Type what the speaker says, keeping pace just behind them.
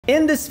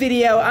In this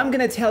video, I'm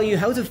gonna tell you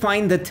how to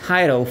find the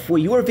title for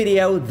your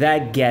video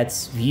that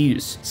gets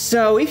views.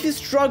 So if you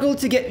struggle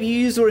to get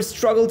views or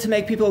struggle to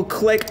make people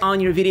click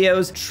on your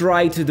videos,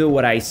 try to do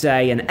what I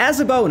say, and as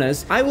a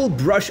bonus, I will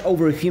brush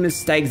over a few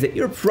mistakes that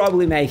you're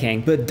probably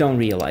making but don't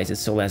realize it,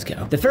 so let's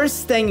go. The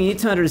first thing you need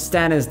to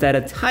understand is that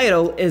a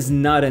title is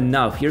not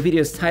enough. Your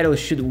video's title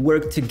should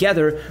work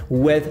together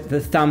with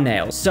the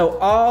thumbnail. So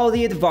all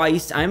the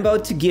advice I'm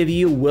about to give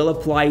you will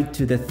apply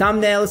to the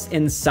thumbnails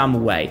in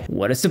some way.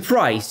 What a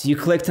surprise! You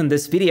clicked on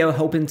this video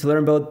hoping to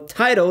learn about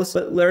titles,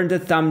 but learn the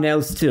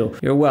thumbnails too.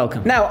 You're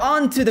welcome. Now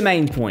on to the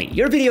main point.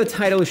 Your video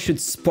title should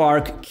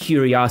spark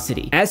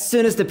curiosity. As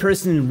soon as the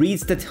person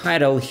reads the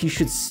title, he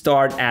should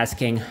start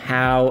asking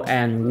how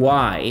and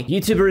why.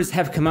 YouTubers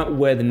have come up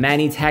with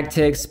many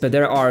tactics, but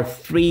there are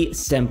three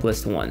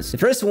simplest ones. The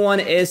first one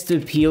is to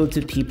appeal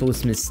to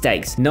people's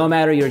mistakes. No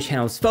matter your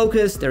channel's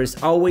focus, there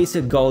is always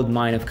a gold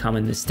mine of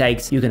common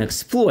mistakes you can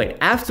exploit.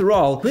 After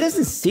all, who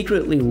doesn't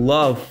secretly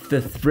love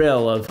the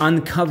thrill of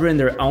uncovering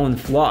their own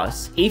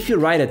flaws? If you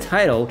write a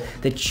title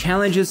that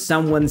challenges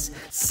someone's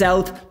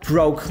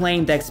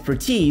self-proclaimed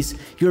expertise,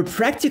 you're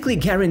practically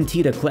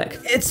guaranteed a click.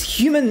 It's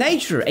human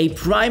nature, a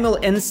primal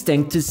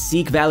instinct to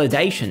seek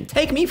validation.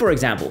 Take me, for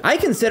example. I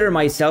consider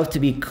myself to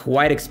be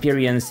quite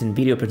experienced in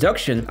video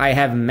production. I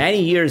have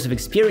many years of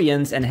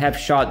experience and have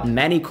shot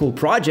many cool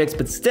projects,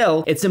 but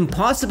still, it's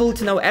impossible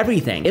to know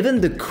everything. Even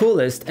the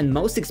coolest and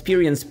most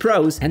experienced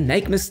pros can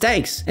make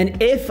mistakes.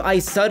 And if I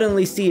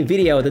suddenly see a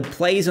video that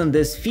plays on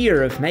this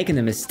fear of making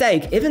a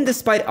mistake, even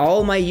despite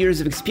all my years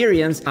of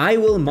experience, I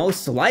will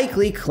most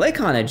likely click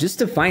on it just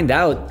to find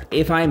out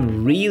if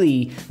I'm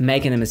really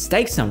making a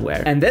mistake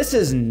somewhere. And this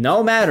is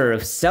no matter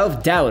of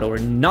self-doubt or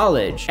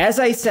knowledge. As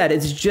I said,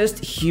 it's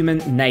just human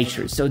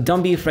nature, so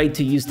don't be afraid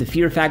to use the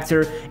fear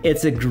factor.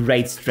 It's a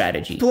great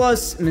strategy.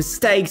 Plus,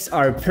 mistakes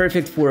are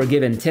perfect for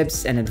giving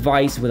tips and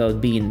advice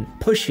without being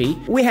pushy.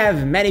 We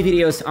have many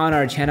videos on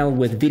our channel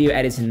with video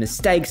editing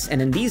mistakes,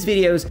 and in these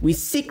videos, we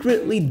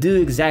secretly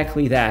do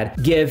exactly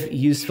that, give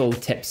useful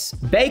tips.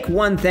 Bake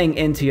one thing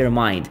into your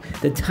mind.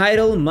 The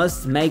title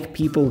must make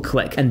people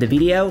click, and the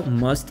video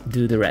must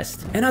do the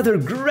rest. Another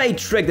great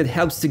trick that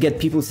helps to get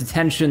people's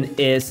attention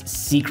is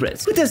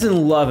secrets. Who doesn't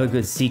love a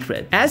good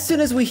secret? As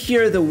soon as we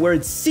hear the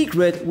word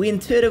secret, we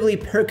intuitively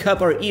perk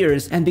up our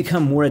ears and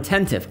become more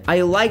attentive.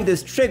 I like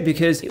this trick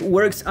because it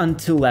works on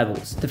two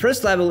levels. The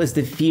first level is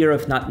the fear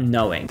of not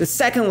knowing. The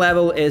second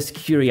level is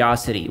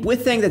curiosity. We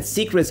think that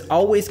secrets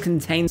always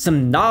contain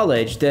some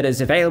knowledge that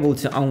is available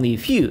to only a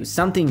few,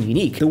 something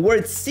unique. The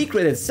word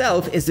secret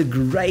itself is a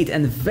great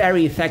and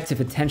very effective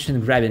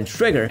attention-grabbing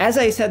trigger. As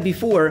I said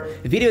before,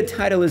 video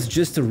title is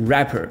just a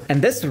wrapper,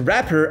 and this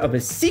wrapper of a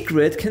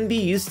secret can be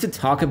used to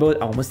talk about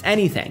almost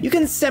anything. You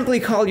can simply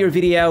call your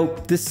video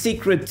 "The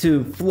Secret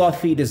to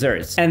Fluffy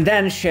Desserts" and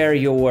then share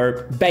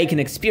your baking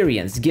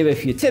experience, give a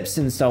few tips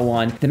and so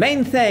on. The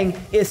main thing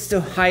is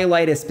to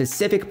highlight a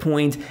specific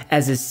point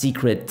as a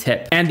secret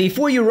tip. And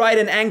before you write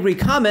an angry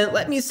comment,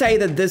 let me say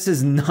that this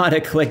is not a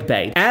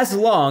clickbait. As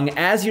long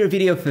as your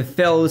video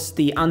fulfills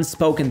the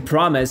unspoken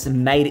promise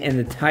made in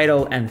the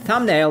title and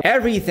thumbnail,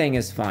 everything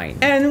is fine.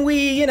 And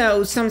we,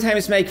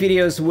 sometimes make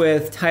videos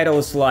with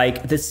titles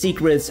like "The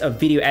Secrets of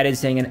Video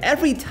Editing," and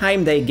every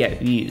time they get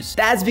views.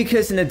 That's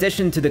because in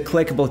addition to the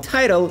clickable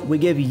title, we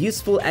give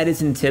useful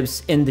editing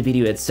tips in the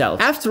video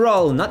itself. After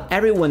all, not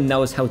everyone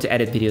knows how to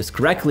edit videos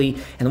correctly,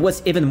 and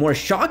what's even more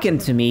shocking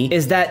to me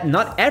is that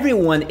not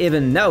everyone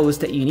even knows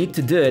that you need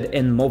to do it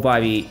in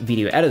Movavi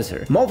Video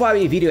Editor.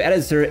 Movavi Video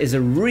Editor is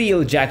a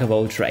real jack of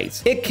all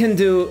trades. It can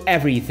do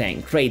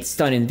everything: create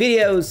stunning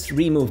videos,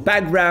 remove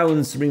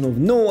backgrounds, remove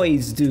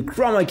noise, do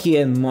chroma key,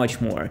 and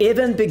much more.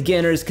 Even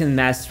beginners can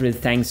master it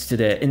thanks to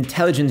the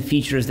intelligent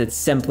features that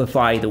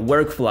simplify the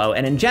workflow,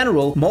 and in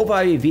general,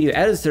 Movavi Video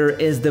Editor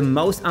is the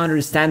most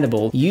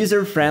understandable,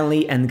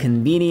 user-friendly, and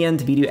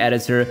convenient video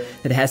editor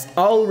that has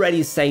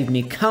already saved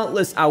me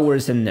countless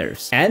hours and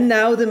nerves. And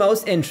now the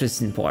most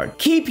interesting part.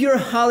 Keep your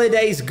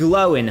holidays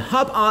glowing.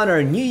 Hop on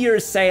our New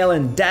Year's sale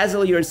and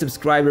dazzle your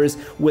subscribers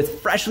with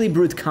freshly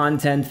brewed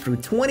content through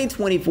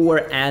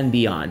 2024 and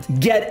beyond.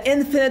 Get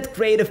infinite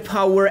creative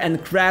power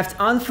and craft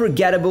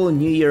unforgettable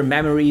New Year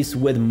memories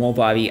with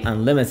Movavi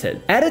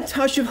Unlimited. Add a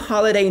touch of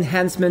holiday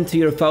enhancement to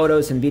your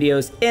photos and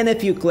videos in a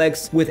few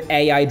clicks with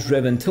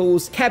AI-driven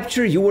tools.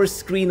 Capture your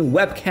screen,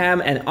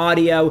 webcam, and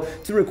audio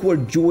to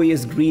record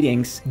joyous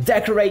greetings.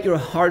 Decorate your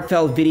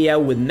heartfelt video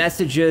with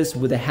messages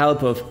with the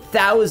help of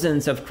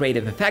thousands of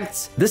creative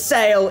effects. The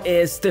sale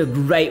is the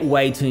great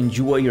way to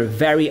enjoy your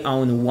very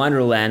own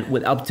wonderland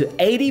with up to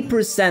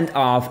 80%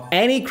 off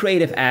any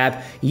creative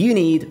app you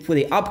need for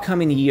the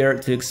upcoming year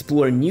to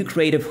explore new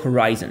creative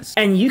horizons.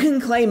 And you can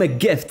claim a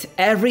gift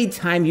every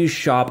time you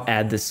shop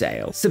at the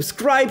sale.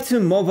 Subscribe to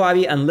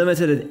Movavi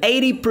Unlimited at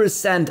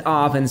 80%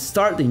 off and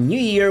start the new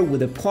year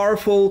with a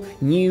powerful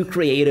new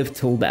creative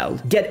tool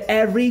belt. Get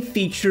every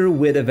feature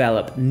we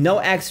develop, no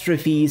extra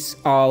fees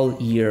all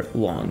year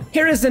long.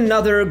 Here is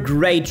another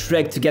great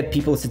trick to get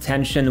people's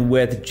attention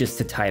with just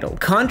a title: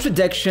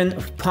 contradiction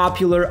of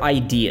popular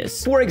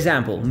ideas. For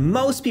example,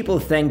 most people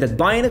think that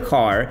buying a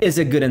car is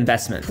a good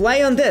investment.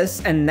 Play on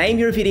this and name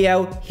your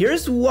video,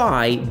 "Here's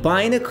why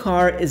buying a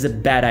car is a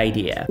bad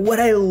idea." What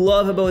I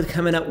love about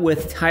coming up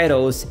with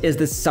titles is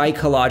the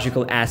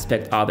psychological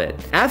aspect of it.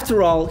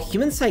 After all,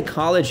 human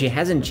psychology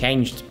hasn't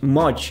changed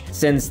much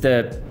since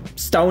the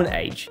Stone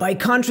Age. By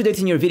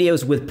contradicting your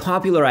videos with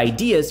popular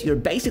ideas, you're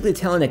basically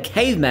telling a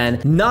caveman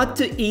not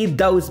to eat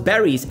those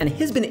berries, and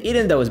he's been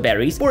eating those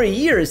berries for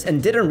years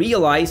and didn't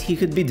realize he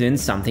could be doing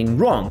something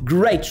wrong.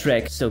 Great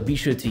trick, so be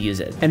sure to use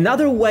it.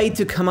 Another way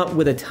to come up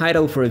with a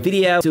title for a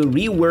video is to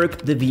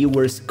rework the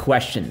viewer's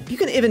question. You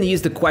can even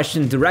use the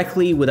question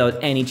directly without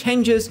any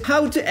changes.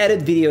 How to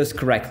edit videos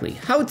correctly,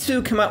 how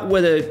to come up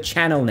with a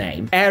channel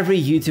name. Every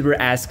YouTuber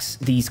asks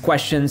these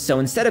questions, so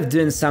instead of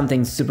doing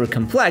something super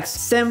complex,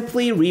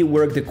 simply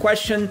rework the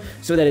question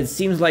so that it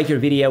seems like your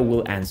video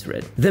will answer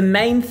it. The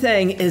main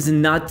thing is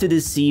not to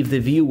deceive the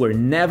viewer.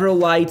 Never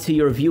lie to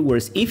your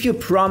viewers. If you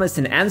promise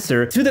an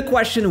answer to the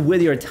question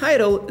with your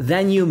title,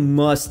 then you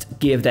must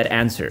give that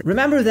answer.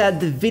 Remember that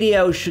the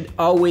video should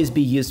always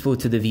be useful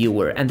to the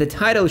viewer, and the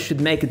title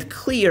should make it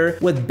clear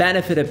what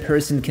benefit a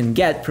person can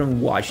get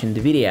from watching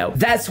the video.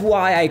 That's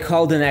why I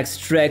call the next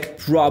trick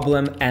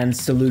problem and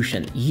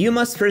solution. You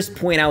must first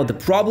point out the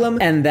problem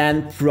and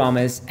then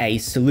promise a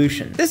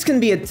solution. This can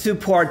be a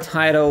two-part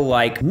title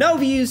like "No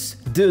views,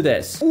 do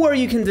this," or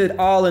you can do it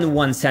all in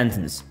one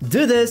sentence.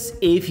 "Do this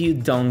if you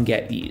don't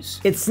get views."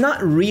 It's not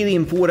really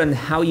important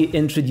how you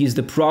introduce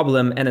the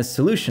problem and a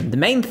solution.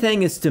 The main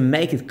thing is to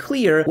make it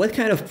clear what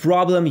kind of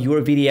problem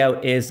your video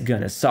is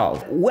gonna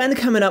solve. When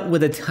coming up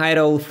with a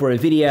title for a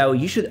video,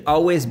 you should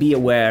always be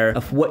aware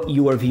of what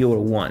your viewer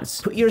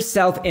wants. Put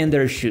yourself in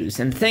their shoes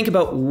and think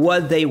about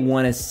what they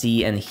want to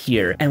see and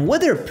hear, and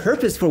what their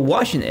purpose for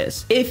watching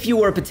is. If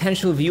your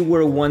potential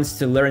viewer wants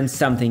to learn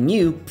something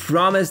new,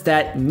 promise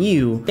that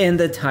 "new" in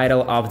the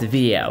title of the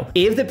video.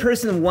 If the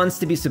person wants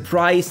to be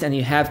surprised and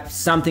you have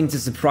something to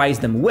surprise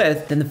them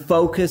with, then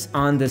focus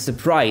on the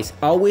surprise.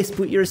 Always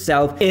put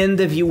yourself in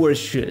the viewer's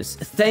shoes.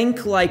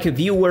 Think like a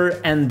viewer,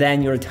 and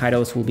then your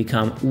titles will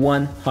become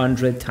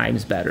 100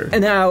 times better.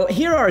 And now,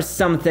 here are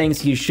some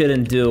things you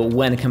shouldn't do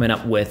when coming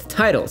up with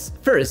titles.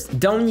 First,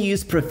 don't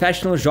use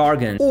professional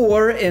jargon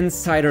or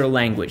insider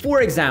language.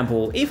 For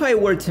example, if I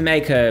were to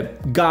make a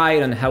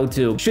guide on how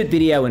to shoot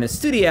video in a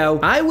studio,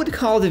 I would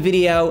call the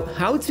video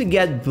 "How to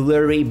Get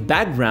Blurry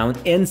Background"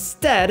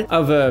 instead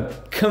of a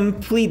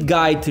complete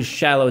guide to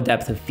shallow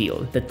depth of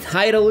field. The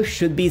title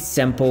should be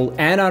simple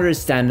and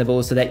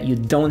understandable so that you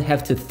don't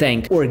have to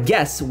think or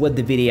guess what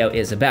the video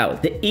is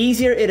about. The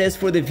easier it is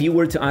for the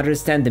viewer to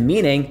understand the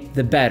meaning,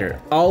 the better.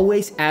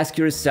 Always ask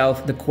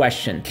yourself the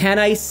question, can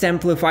I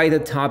simplify the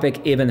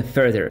topic even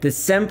further? The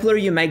simpler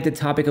you make the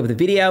topic of the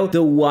video,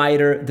 the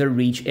wider the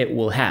reach it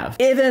will have.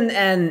 Even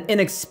an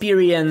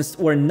inexperienced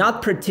or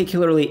not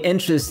particularly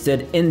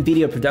interested in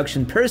video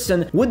production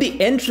person would be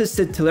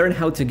interested to learn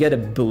how to get a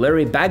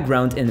blurry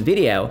background in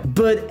video,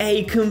 but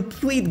a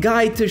complete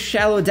guide to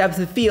shallow depth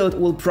of field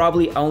will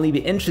probably only be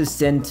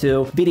interesting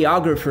to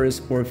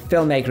videographers or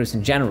filmmakers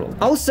in general.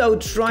 Also,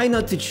 try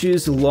not to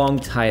choose long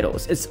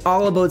titles. It's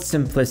all about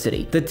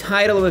simplicity. The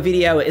title of a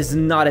video is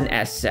not an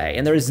essay,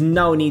 and there is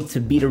no need to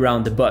beat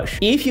around the bush.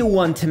 If you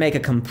want to make a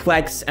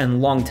complex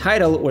and long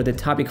title, or the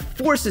topic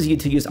forces you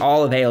to use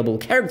all available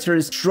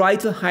characters, try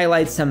to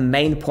highlight some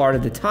main part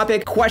of the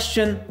topic,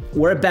 question,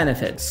 or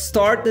benefit.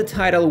 Start the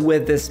title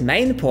with this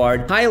main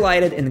part,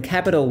 highlight it in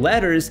capital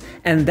letters,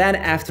 and then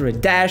after a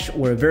dash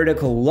or a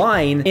vertical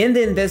line in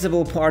the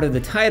invisible part of the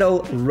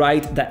title,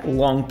 write that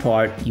long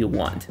part you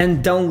want.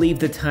 And don't leave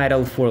the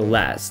title for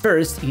last.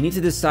 First, you need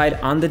to decide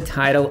on the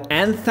title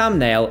and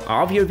thumbnail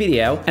of your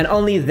video, and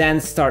only then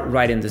start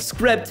writing the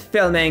script,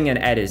 filming, and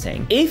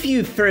editing. If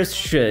you first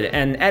shoot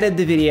and edit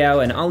the video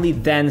and only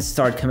then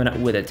start coming up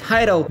with a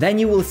title, then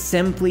you will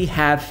simply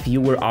have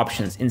fewer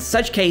options. In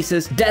such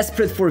cases,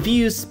 desperate for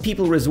views,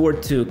 people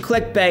resort to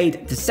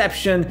clickbait,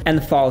 deception,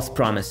 and false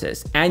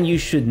promises, and you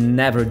should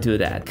never do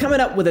that. Coming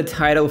up with a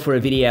title for a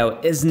video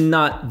is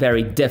not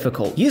very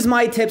difficult. Use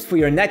my tips for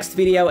your next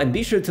video, and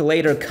be sure to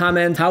later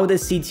comment how the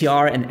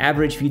CTR and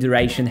average view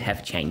duration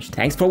have changed.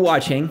 Thanks for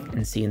watching,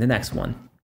 and see you in the next one.